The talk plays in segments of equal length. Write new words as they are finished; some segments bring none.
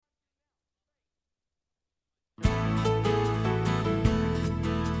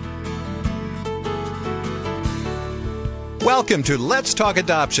Welcome to Let's Talk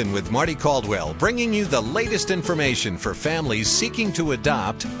Adoption with Marty Caldwell, bringing you the latest information for families seeking to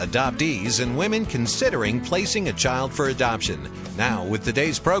adopt, adoptees, and women considering placing a child for adoption. Now, with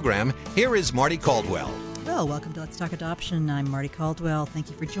today's program, here is Marty Caldwell. Well, welcome to Let's Talk Adoption. I'm Marty Caldwell.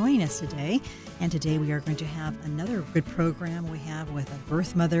 Thank you for joining us today. And today we are going to have another good program we have with a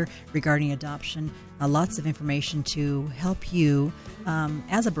birth mother regarding adoption. Lots of information to help you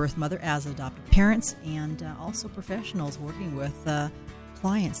as a birth mother, as adoptive parents, and also professionals working with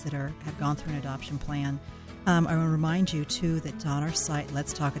clients that have gone through an adoption plan. I want to remind you, too, that on our site,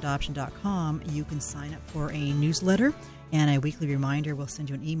 letstalkadoption.com, you can sign up for a newsletter and a weekly reminder. We'll send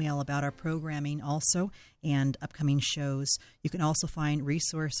you an email about our programming also and upcoming shows. You can also find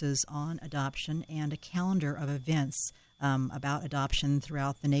resources on adoption and a calendar of events about adoption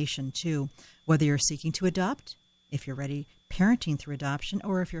throughout the nation, too. Whether you're seeking to adopt, if you're ready parenting through adoption,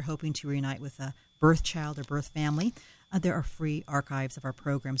 or if you're hoping to reunite with a birth child or birth family, there are free archives of our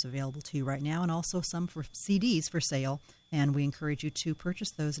programs available to you right now, and also some for CDs for sale. And we encourage you to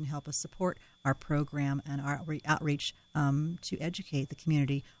purchase those and help us support our program and our outreach to educate the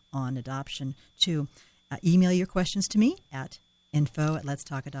community on adoption, too. Email your questions to me at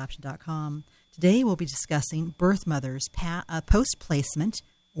info@letstalkadoption.com. Today we'll be discussing birth mothers, post-placement,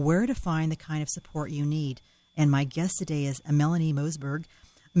 where to find the kind of support you need. And my guest today is Melanie Mosberg.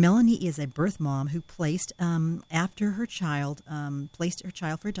 Melanie is a birth mom who placed after her child, placed her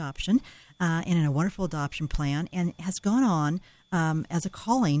child for adoption and in a wonderful adoption plan, and has gone on as a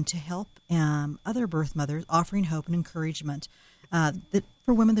calling to help other birth mothers, offering hope and encouragement that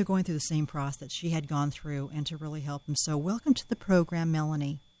for women that are going through the same process that she had gone through, and to really help them. So welcome to the program,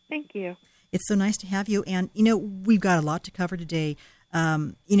 Melanie. Thank you. It's so nice to have you. And, we've got a lot to cover today.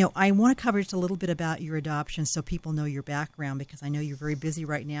 I want to cover just a little bit about your adoption so people know your background, because I know you're very busy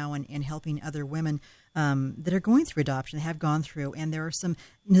right now in helping other women that are going through adoption, have gone through. And there are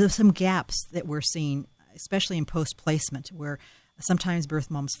some gaps that we're seeing, especially in post-placement, where sometimes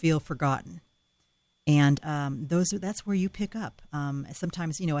birth moms feel forgotten. And that's where you pick up.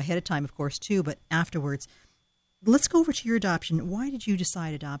 Sometimes, ahead of time, of course, too, but afterwards. Let's go over to your adoption. Why did you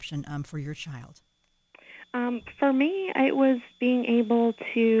decide adoption for your child? For me, it was being able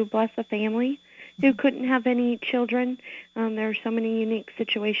to bless a family who couldn't have any children. There are so many unique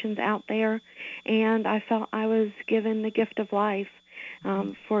situations out there, and I felt I was given the gift of life.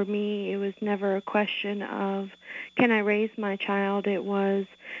 For me, it was never a question of, can I raise my child? It was,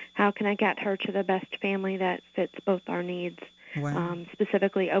 how can I get her to the best family that fits both our needs? Wow.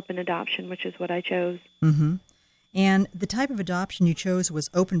 Specifically open adoption, which is what I chose. Mm-hmm. And the type of adoption you chose was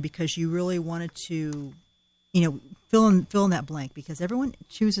open because you really wanted to, fill in that blank, because everyone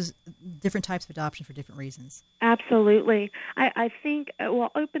chooses different types of adoption for different reasons. Absolutely. I think,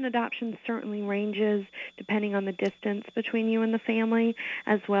 open adoption certainly ranges depending on the distance between you and the family,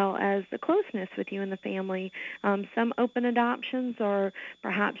 as well as the closeness with you and the family. Some open adoptions are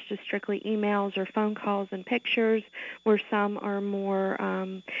perhaps just strictly emails or phone calls and pictures, where some are more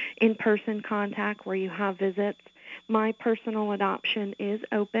in-person contact where you have visits. My personal adoption is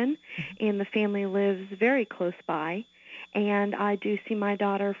open, and the family lives very close by, and I do see my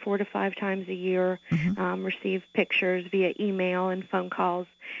daughter 4 to 5 times a year, receive pictures via email and phone calls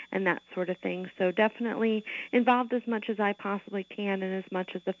and that sort of thing. So definitely involved as much as I possibly can and as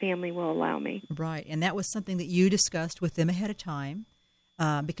much as the family will allow me. Right, and that was something that you discussed with them ahead of time.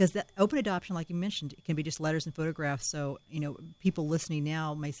 Because that open adoption, like you mentioned, it can be just letters and photographs. So, people listening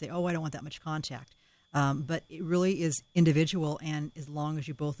now may say, oh, I don't want that much contact. But it really is individual, and as long as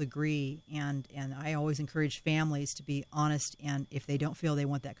you both agree, and I always encourage families to be honest, and if they don't feel they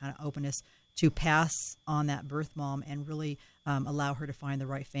want that kind of openness, to pass on that birth mom and really allow her to find the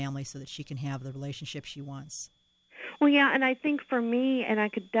right family so that she can have the relationship she wants. Well, yeah, and I think for me, and I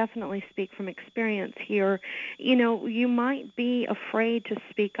could definitely speak from experience here, you might be afraid to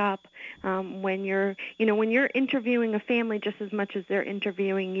speak up when you're interviewing a family just as much as they're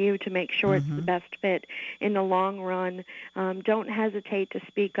interviewing you to make sure it's the best fit in the long run. Don't hesitate to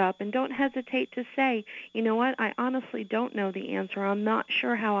speak up, and don't hesitate to say, you know what, I honestly don't know the answer. I'm not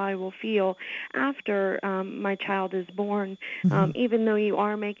sure how I will feel after my child is born. Even though you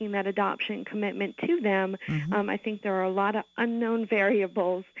are making that adoption commitment to them, I think there are a lot of unknown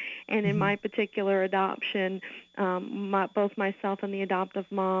variables, and in my particular adoption, both myself and the adoptive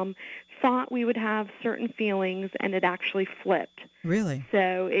mom thought we would have certain feelings, and it actually flipped. Really?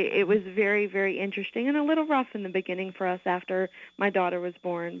 So it was very, very interesting and a little rough in the beginning for us after my daughter was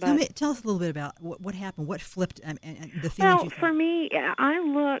born. But Tell us a little bit about what happened, what flipped, and the feelings well, you felt. for me, I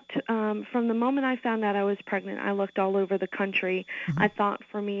looked, from the moment I found out I was pregnant, I looked all over the country. I thought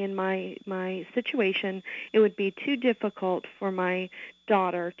for me in my situation, it would be too difficult for my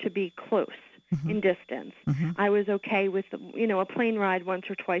daughter to be close in distance. I was okay with, a plane ride once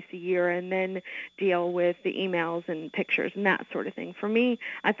or twice a year and then deal with the emails and pictures and that sort of thing. For me,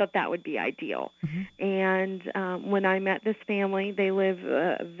 I thought that would be ideal. And when I met this family, they live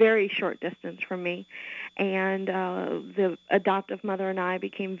a very short distance from me, and the adoptive mother and I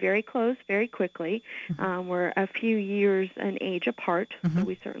became very close very quickly. We're a few years in age apart, so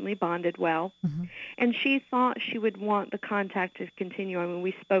we certainly bonded well. And she thought she would want the contact to continue. I mean,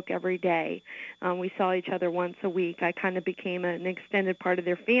 we spoke every day. We saw each other once a week. I kind of became an extended part of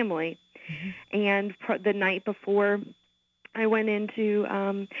their family. And the night before I went in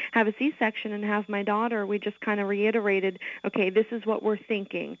to have a C-section and have my daughter, we just kind of reiterated, okay, this is what we're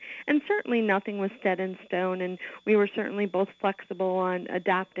thinking. And certainly nothing was set in stone, and we were certainly both flexible on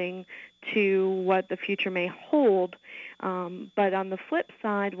adapting to what the future may hold. But on the flip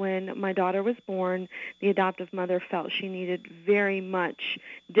side, when my daughter was born, the adoptive mother felt she needed very much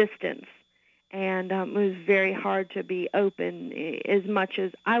distance. And it was very hard to be open as much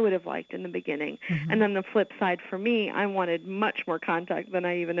as I would have liked in the beginning. And then the flip side for me, I wanted much more contact than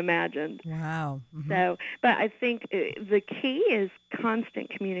I even imagined. Wow. So, but I think the key is constant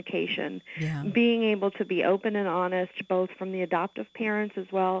communication, being able to be open and honest, both from the adoptive parents as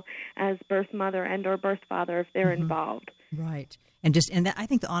well as birth mother and or birth father if they're involved. Right. And I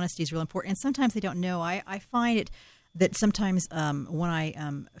think the honesty is real important. And sometimes they don't know. I find it that sometimes when I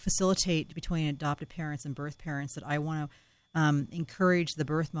facilitate between adoptive parents and birth parents, that I want to encourage the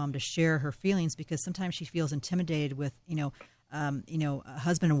birth mom to share her feelings, because sometimes she feels intimidated with, a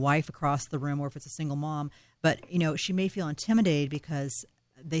husband and wife across the room, or if it's a single mom. But, she may feel intimidated because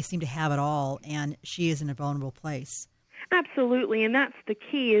they seem to have it all, and she is in a vulnerable place. Absolutely, and that's the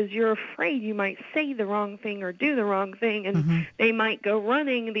key, is you're afraid you might say the wrong thing or do the wrong thing, and they might go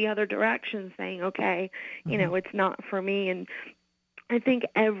running the other direction saying, okay, it's not for me. And I think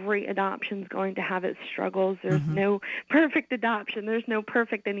every adoption is going to have its struggles. There's no perfect adoption. There's no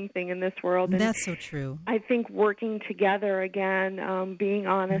perfect anything in this world. And that's so true. I think working together again, being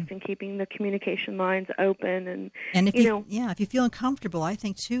honest and keeping the communication lines open. And if you feel uncomfortable, I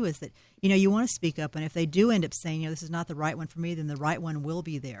think too is that, you want to speak up. And if they do end up saying, this is not the right one for me, then the right one will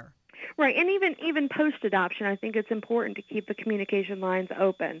be there. Right, and even post-adoption, I think it's important to keep the communication lines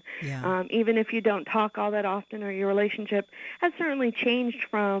open. Yeah. Even if you don't talk all that often, or your relationship has certainly changed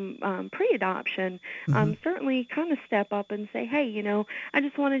from pre-adoption, certainly kind of step up and say, hey, I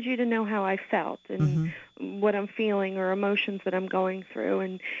just wanted you to know how I felt and what I'm feeling or emotions that I'm going through.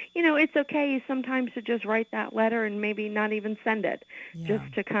 And, it's okay sometimes to just write that letter and maybe not even send it. Yeah.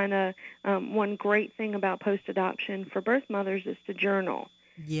 Just to kind of, one great thing about post-adoption for birth mothers is to journal.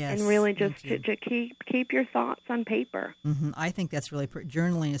 Yes, and really just to keep your thoughts on paper. I think that's really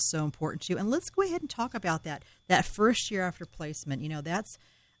journaling is so important too. And let's go ahead and talk about that first year after placement. That's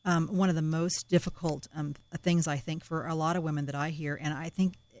one of the most difficult things, I think, for a lot of women that I hear. And I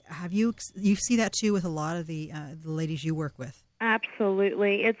think you see that too with a lot of the ladies you work with.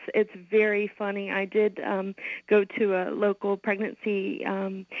 Absolutely. It's very funny. I did go to a local pregnancy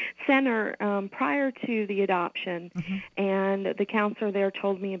center prior to the adoption, and the counselor there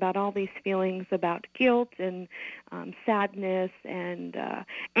told me about all these feelings about guilt and sadness and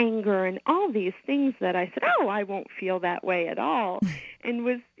anger and all these things that I said, I won't feel that way at all, and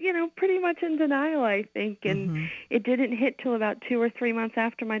was, pretty much in denial, I think. And it didn't hit till about 2 or 3 months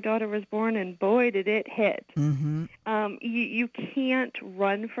after my daughter was born, and boy, did it hit. You can't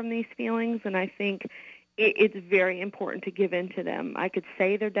run from these feelings, and I think it's very important to give in to them. I could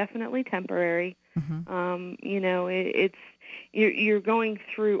say they're definitely temporary. You're going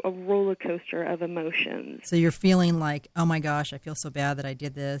through a roller coaster of emotions. So you're feeling like, oh my gosh, I feel so bad that I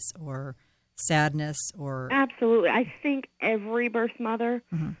did this, or sadness, or... Absolutely. I think every birth mother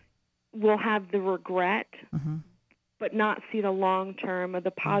will have the regret, but not see the long term or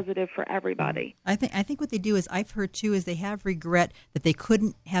the positive for everybody. I think what they do is, I've heard too, is they have regret that they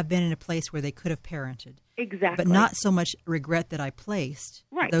couldn't have been in a place where they could have parented. Exactly. But not so much regret that I placed,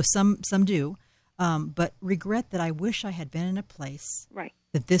 right, though some do, but regret that I wish I had been in a place right,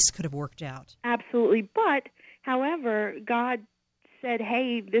 that this could have worked out. Absolutely. But, however, God said,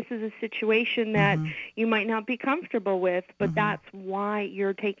 hey, this is a situation that you might not be comfortable with, but that's why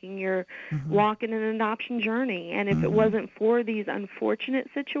you're taking your walk in an adoption journey. And if it wasn't for these unfortunate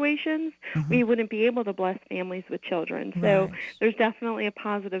situations, we wouldn't be able to bless families with children. So there's definitely a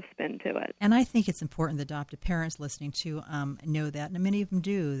positive spin to it. And I think it's important that adoptive parents listening to know that, and many of them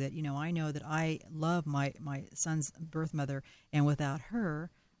do, that, I know that I love my son's birth mother, and without her,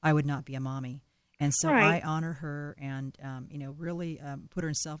 I would not be a mommy. And so I honor her and, really put her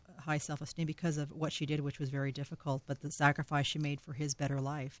in high self-esteem because of what she did, which was very difficult, but the sacrifice she made for his better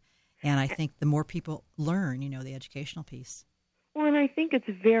life. And I think the more people learn, the educational piece. Well, and I think it's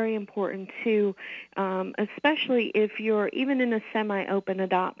very important, too, especially if you're even in a semi-open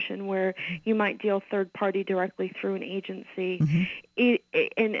adoption where you might deal third-party directly through an agency.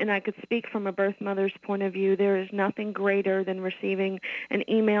 And I could speak from a birth mother's point of view. There is nothing greater than receiving an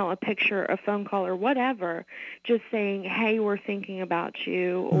email, a picture, a phone call, or whatever, just saying, hey, we're thinking about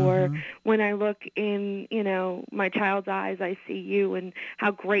you. Or when I look in, my child's eyes, I see you, and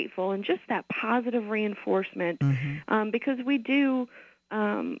how grateful, and just that positive reinforcement. Because we do,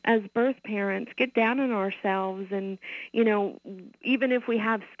 as birth parents, get down on ourselves, and even if we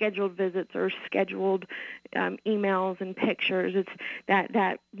have scheduled visits or scheduled emails and pictures, it's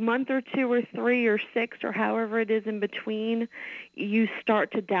that month or 2 or 3 or 6 or however it is in between, you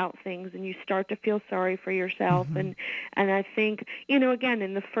start to doubt things and you start to feel sorry for yourself. And I think, again,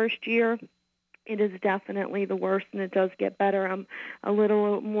 in the first year, it is definitely the worst, and it does get better. I'm a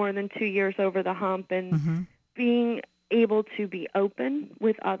little more than 2 years over the hump, and being able to be open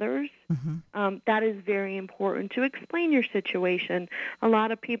with others, that is very important, to explain your situation. A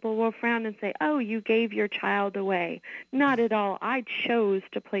lot of people will frown and say, oh, you gave your child away. Not at all. I chose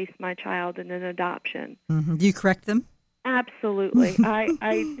to place my child in an adoption. Do you correct them? Absolutely.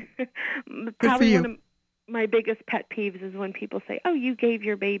 I probably one of my biggest pet peeves is when people say, oh, you gave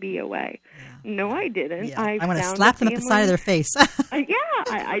your baby away. No, I didn't. Yeah. I want to slap them at the side of their face.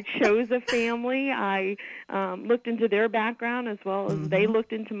 I chose a family. I looked into their background as well as they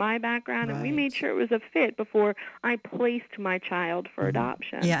looked into my background, and we made sure it was a fit before I placed my child for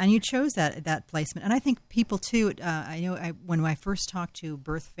adoption. Yeah, and you chose that placement. And I think people, too, when I first talked to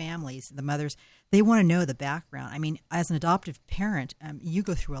birth families, the mothers, they want to know the background. I mean, as an adoptive parent, you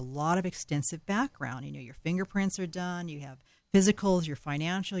go through a lot of extensive background. Your fingerprints are done, you have physicals, your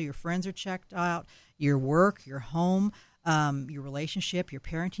financial, your friends are checked out, your work, your home, your relationship, your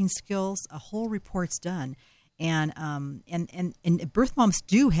parenting skills, a whole report's done. And birth moms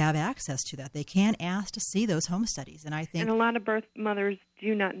do have access to that. They can ask to see those home studies. And I think, and a lot of birth mothers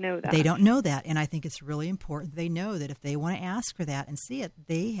do not know that. They don't know that. And I think it's really important they know that if they want to ask for that and see it,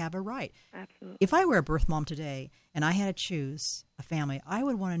 they have a right. Absolutely. If I were a birth mom today and I had to choose a family, I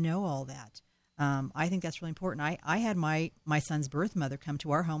would want to know all that. I think that's really important. I had my son's birth mother come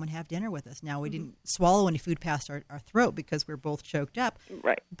to our home and have dinner with us. Now, we didn't swallow any food past our throat because we were both choked up.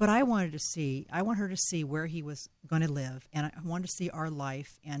 Right. But I want her to see where he was going to live, and I wanted to see our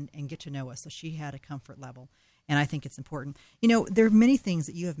life and get to know us. So she had a comfort level, and I think it's important. There are many things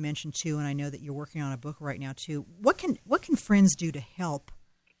that you have mentioned, too, and I know that you're working on a book right now, too. What can friends do to help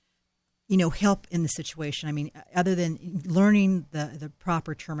in the situation? I mean, other than learning the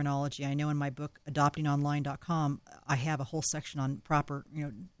proper terminology. I know in my book, adoptingonline.com, I have a whole section on proper,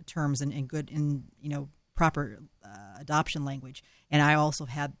 terms and good in, proper adoption language. And I also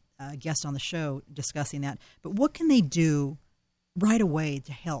had a guest on the show discussing that. But what can they do right away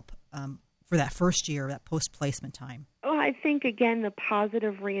to help for that first year, that post-placement time? Well, I think, again, the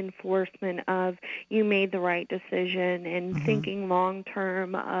positive reinforcement of you made the right decision and thinking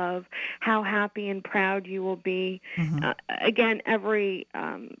long-term of how happy and proud you will be. Again, every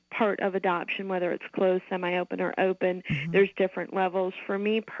part of adoption, whether it's closed, semi-open, or open, there's different levels. For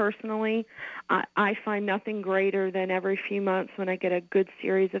me personally, I find nothing greater than every few months when I get a good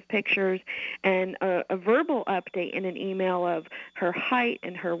series of pictures and a verbal update in an email of her height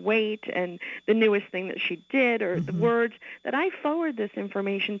and her weight and the newest thing that she did or the words, that I forward this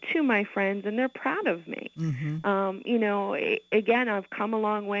information to my friends, and they're proud of me. Again, I've come a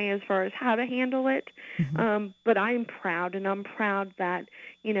long way as far as how to handle it, but I'm proud, and I'm proud that,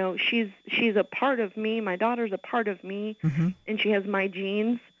 she's a part of me. My daughter's a part of me, and she has my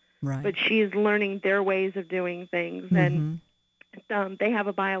genes, but she's learning their ways of doing things. And They have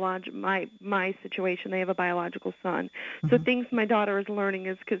a my situation. They have a biological son. So things my daughter is learning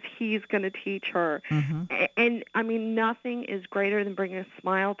is because he's going to teach her. And I mean, nothing is greater than bringing a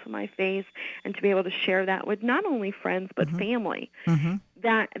smile to my face and to be able to share that with not only friends but family.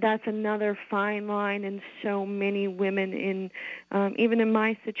 That's another fine line, and so many women in even in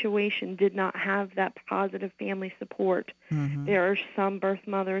my situation did not have that positive family support. There are some birth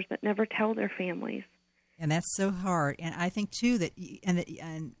mothers that never tell their families. And that's so hard. And I think too that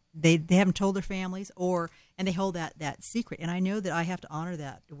and they haven't told their families, and they hold that secret. And I know that I have to honor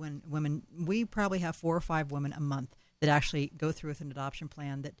that when women. We probably have 4 or 5 women a month that actually go through with an adoption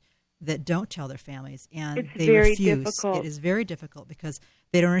plan that don't tell their families, and it's they very refuse. Difficult. It is very difficult because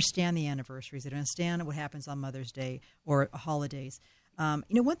they don't understand the anniversaries. They don't understand what happens on Mother's Day or holidays.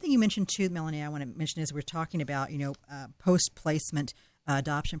 One thing you mentioned too, Melanie, I want to mention is we're talking about post-placement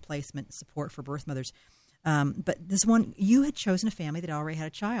adoption placement support for birth mothers. But this one, you had chosen a family that already had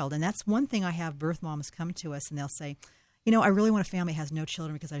a child, and that's one thing I have birth moms come to us and they'll say, I really want a family that has no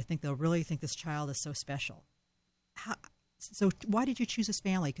children because I think they'll really think this child is so special. So why did you choose this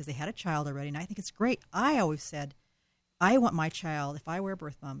family? Because they had a child already, and I think it's great. I always said, I want my child, if I were a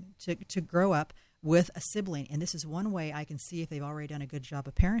birth mom, to grow up with a sibling, and this is one way I can see if they've already done a good job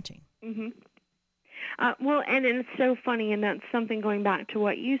of parenting. Well, and it's so funny, and that's something going back to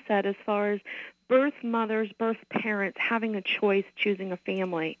what you said as far as birth mothers, birth parents having a choice choosing a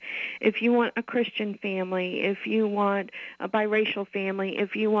family. If you want a Christian family, if you want a biracial family,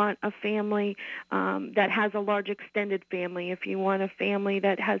 if you want a family that has a large extended family, if you want a family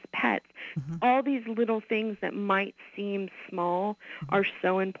that has pets, all these little things that might seem small are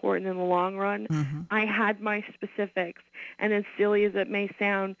so important in the long run. I had my specifics, and as silly as it may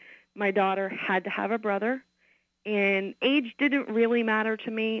sound, my daughter had to have a brother. And age didn't really matter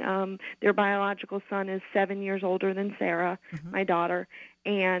to me. Their biological son is 7 years older than Sarah, my daughter.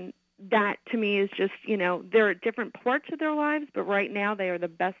 And that, to me, is just, they're at different parts of their lives, but right now they are the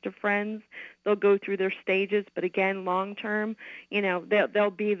best of friends. They'll go through their stages, but again, long term,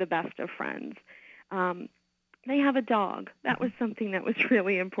 they'll be the best of friends. They have a dog. That was something that was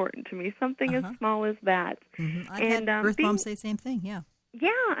really important to me, something as small as that. I've had birth moms say the same thing, yeah.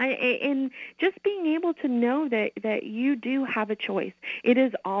 Yeah, and just being able to know that you do have a choice. It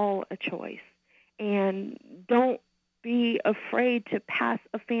is all a choice. And don't be afraid to pass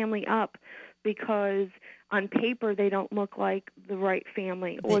a family up because on paper they don't look like the right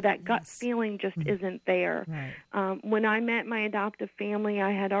family, or that gut feeling just isn't there. Right. When I met my adoptive family,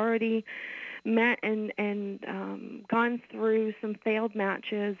 I had already met and gone through some failed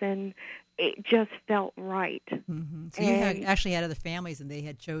matches, and it just felt right. So you had actually had other families, and they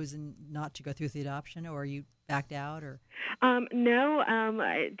had chosen not to go through with the adoption, or you backed out, or?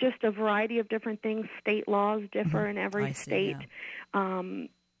 No, just a variety of different things. State laws differ in every state. Yeah.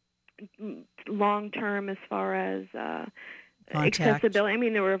 Long term, as far as Contact. accessibility. I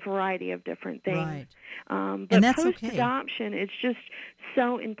mean, there were a variety of different things. Right. But post-adoption, it's just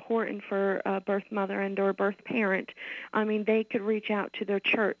so important for a birth mother and or birth parent. I mean, they could reach out to their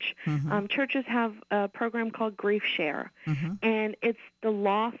church. Churches have a program called Grief Share, and it's the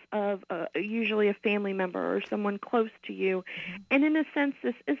loss of usually a family member or someone close to you. And in a sense,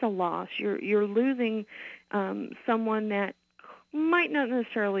 this is a loss. You're losing someone that might not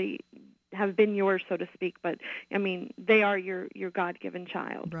necessarily have been yours, so to speak, but I mean, they are your God-given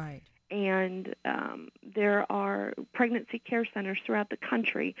child. Right. And there are pregnancy care centers throughout the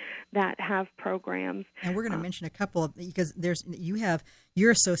country that have programs. And we're going to mention a couple of, because you're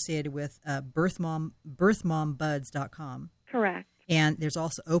associated with birthmombuds.com. Correct. And there's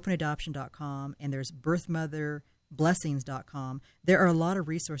also openadoption.com, and there's birthmotherblessings.com. There are a lot of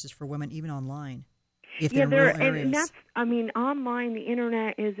resources for women, even online. If they're in rural areas. And that's, I mean, online, the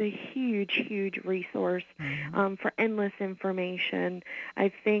internet is a huge, huge resource for endless information.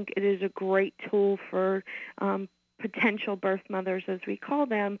 I think it is a great tool for potential birth mothers, as we call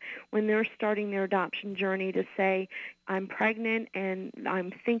them, when they're starting their adoption journey, to say, I'm pregnant and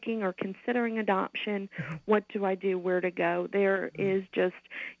I'm thinking or considering adoption. What do I do? Where to go? There is just,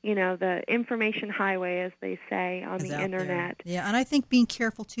 the information highway, as they say, on the internet. There. Yeah, and I think being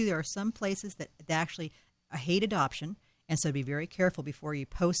careful, too. There are some places that actually hate adoption, and so be very careful before you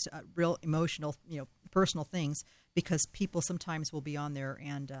post real emotional, personal things, because people sometimes will be on there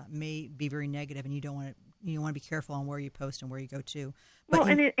and may be very negative, and you don't want to. You want to be careful on where you post and where you go to.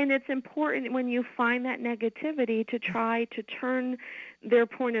 But and it's important when you find that negativity to try to turn their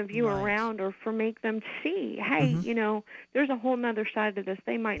point of view Right. around, or for make them see, hey, there's a whole nother side to this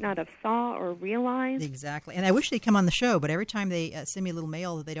they might not have saw or realized. Exactly. And I wish they'd come on the show, but every time they send me a little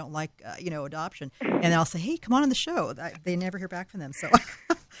mail that they don't like, adoption, and I'll say, hey, come on the show. They never hear back from them. So,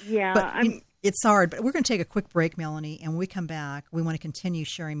 Yeah. but it's hard. But we're going to take a quick break, Melanie, and when we come back, we want to continue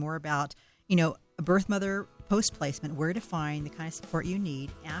sharing more about, a birth mother post-placement, where to find the kind of support you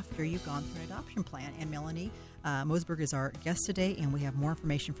need after you've gone through an adoption plan. And Melanie Mosberg is our guest today, and we have more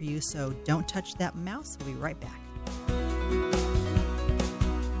information for you, so don't touch that mouse. We'll be right back.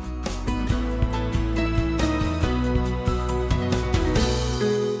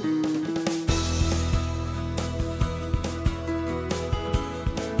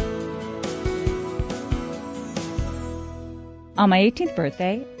 On my 18th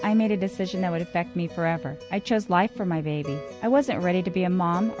birthday, I made a decision that would affect me forever. I chose life for my baby. I wasn't ready to be a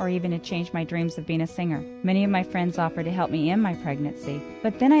mom or even to change my dreams of being a singer. Many of my friends offered to help me in my pregnancy,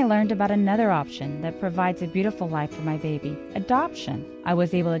 but then I learned about another option that provides a beautiful life for my baby: adoption. I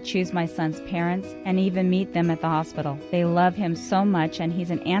was able to choose my son's parents and even meet them at the hospital. They love him so much, and he's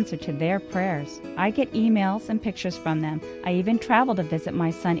an answer to their prayers. I get emails and pictures from them. I even travel to visit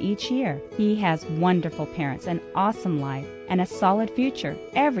my son each year. He has wonderful parents, an awesome life, and a solid future.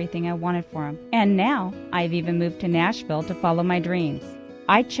 Everything I wanted for him. And now, I've even moved to Nashville to follow my dreams.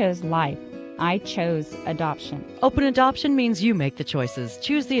 I chose life. I chose adoption. Open adoption means you make the choices.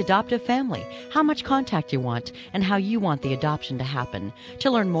 Choose the adoptive family, how much contact you want, and how you want the adoption to happen.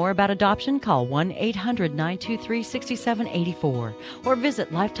 To learn more about adoption, call 1-800-923-6784 or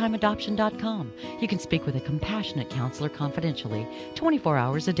visit lifetimeadoption.com. You can speak with a compassionate counselor confidentially, 24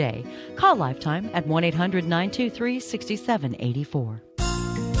 hours a day. Call Lifetime at 1-800-923-6784.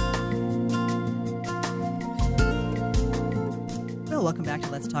 Welcome back to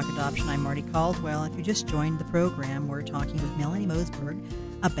Let's Talk Adoption. I'm Marty Caldwell. If you just joined the program, we're talking with Melanie Mosberg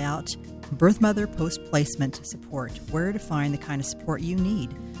about birth mother post-placement support, where to find the kind of support you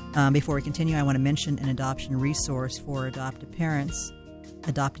need. Before we continue, I want to mention an adoption resource for adoptive parents.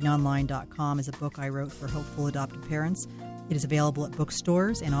 AdoptingOnline.com is a book I wrote for hopeful adoptive parents. It is available at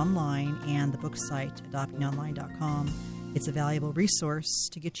bookstores and online, and the book site, AdoptingOnline.com. It's a valuable resource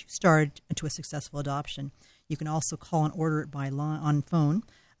to get you started into a successful adoption. You can also call and order it on phone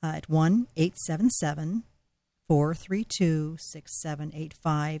at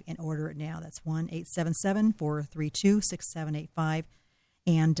 1-877-432-6785 and order it now. That's 1-877-432-6785.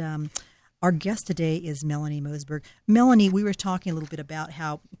 And our guest today is Melanie Mosberg. Melanie, we were talking a little bit about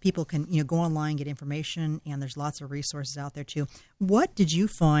how people can go online, get information, and there's lots of resources out there too. What did you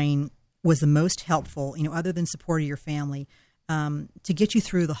find was the most helpful, other than support of your family, to get you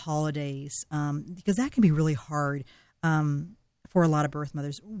through the holidays, because that can be really hard for a lot of birth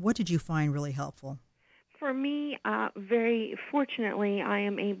mothers? What did you find really helpful? For me, very fortunately, I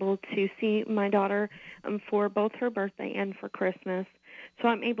am able to see my daughter for both her birthday and for Christmas. So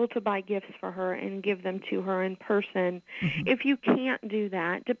I'm able to buy gifts for her and give them to her in person. Mm-hmm. If you can't do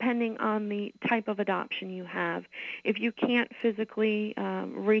that, depending on the type of adoption you have, if you can't physically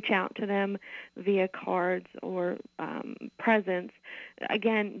reach out to them via cards or presents,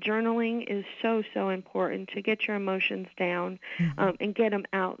 again, journaling is so, so important to get your emotions down and get them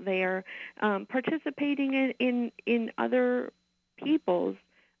out there. Participating in other people's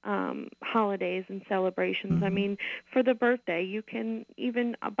holidays and celebrations. Mm-hmm. I mean, for the birthday, you can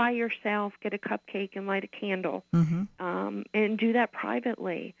even by yourself get a cupcake and light a candle, and do that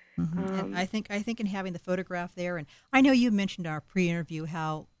privately. And I think in having the photograph there, and I know you mentioned in our pre-interview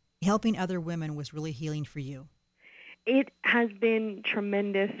how helping other women was really healing for you. It has been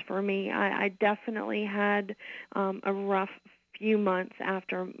tremendous for me. I definitely had a rough few months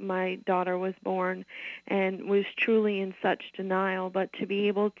after my daughter was born and was truly in such denial. But to be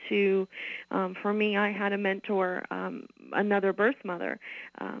able to, for me, I had a mentor, another birth mother,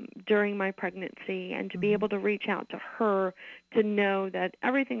 during my pregnancy, and to be able to reach out to her to know that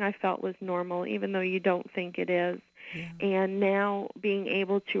everything I felt was normal, even though you don't think it is. Yeah. And now being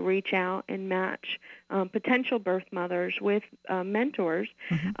able to reach out and match potential birth mothers with mentors.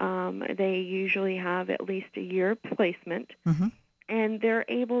 They usually have at least a year placement, and they're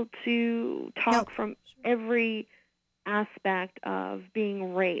able to talk from every aspect of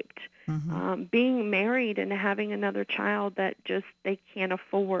being raped, being married and having another child that just they can't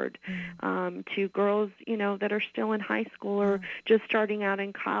afford, to girls, that are still in high school or just starting out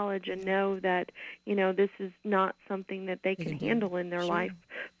in college and know that, this is not something that they can handle in their life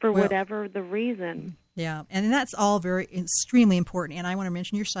for whatever the reason. Yeah, and that's all very extremely important. And I want to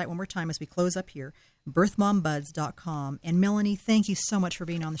mention your site one more time as we close up here, birthmombuds.com. And Melanie, thank you so much for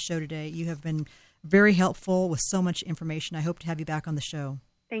being on the show today. You have been Very helpful with so much information. I hope to have you back on the show.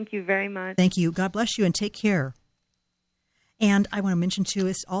 Thank you very much. Thank you. God bless you and take care. And I want to mention to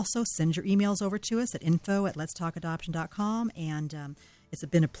us also, send your emails over to us at info@letstalkadoption.com. And it's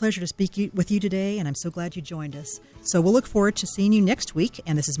been a pleasure to speak with you today, and I'm so glad you joined us. So we'll look forward to seeing you next week.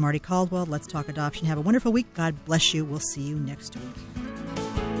 And this is Marty Caldwell. Let's Talk Adoption. Have a wonderful week. God bless you. We'll see you next week.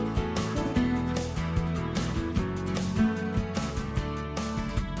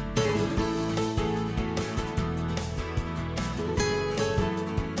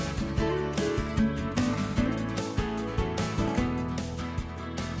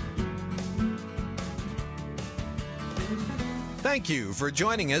 Thank you for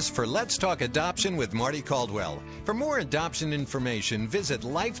joining us for Let's Talk Adoption with Marty Caldwell. For more adoption information, visit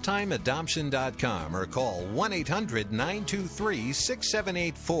lifetimeadoption.com or call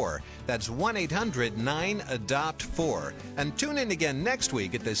 1-800-923-6784. That's 1-800-9-ADOPT-4. And tune in again next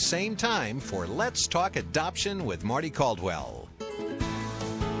week at the same time for Let's Talk Adoption with Marty Caldwell.